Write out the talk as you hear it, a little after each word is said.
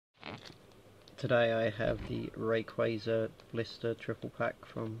Today I have the Rayquaza Blister triple pack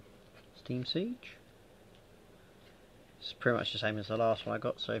from Steam Siege. It's pretty much the same as the last one I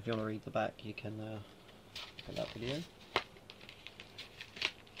got, so if you want to read the back you can get that video.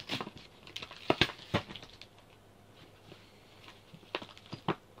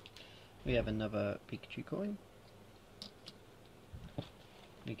 We have another Pikachu coin.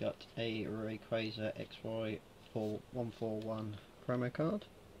 We got a Rayquaza XY 141 promo card.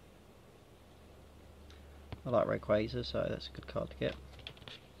 I like Rayquaza, so that's a good card to get.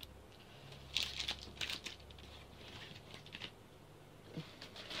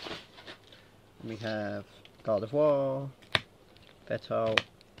 And we have Gardevoir, Vettel,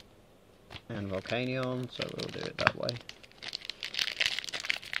 and Volcanion, so we'll do it that way.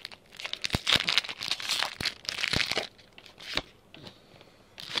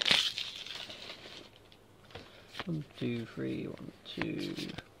 One, two, three, 1, 2.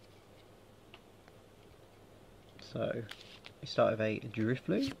 So we start with a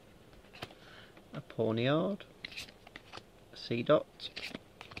Drifloon, a Pawniard, a Seedot,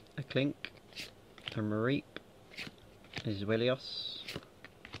 a Clink, a Mareep, a Zwillios,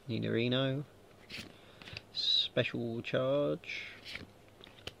 Nidorino, Special Charge,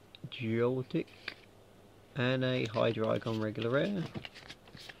 Joltik, and a Hydreigon regular rare.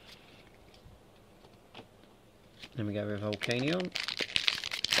 Then we go with Volcanion.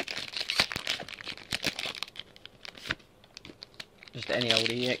 Just any old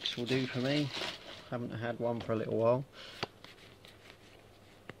EX will do for me. Haven't had one for a little while.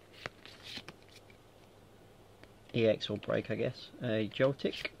 EX will break, I guess. A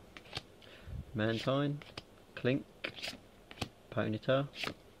Joltik, Mantine, Clink, Ponyta,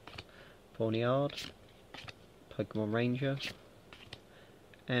 Pawniard, Pokemon Ranger,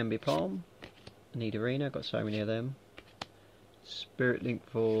 Ambipom, Nidorino, got so many of them. Spirit Link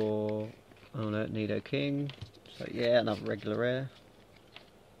for, oh no, Nidoking. So yeah, another regular rare.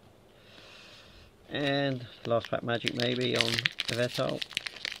 And last pack magic maybe on Vettel.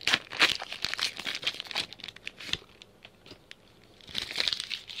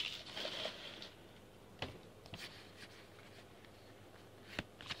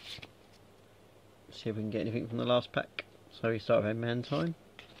 See if we can get anything from the last pack. So we start with a Mantine,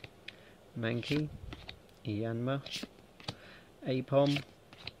 Mankey, Yanma, Apom,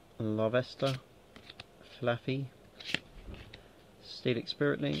 Larvesta, Flaffy, Steelix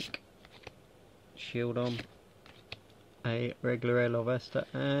Spirit Link, Shieldon, a regular rare Larvesta,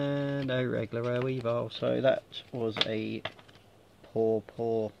 and a regular rare Weavile. So that was a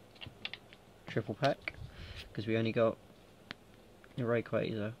poor triple pack because we only got a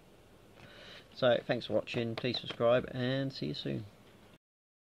Rayquaza. So thanks for watching, please subscribe and see you soon.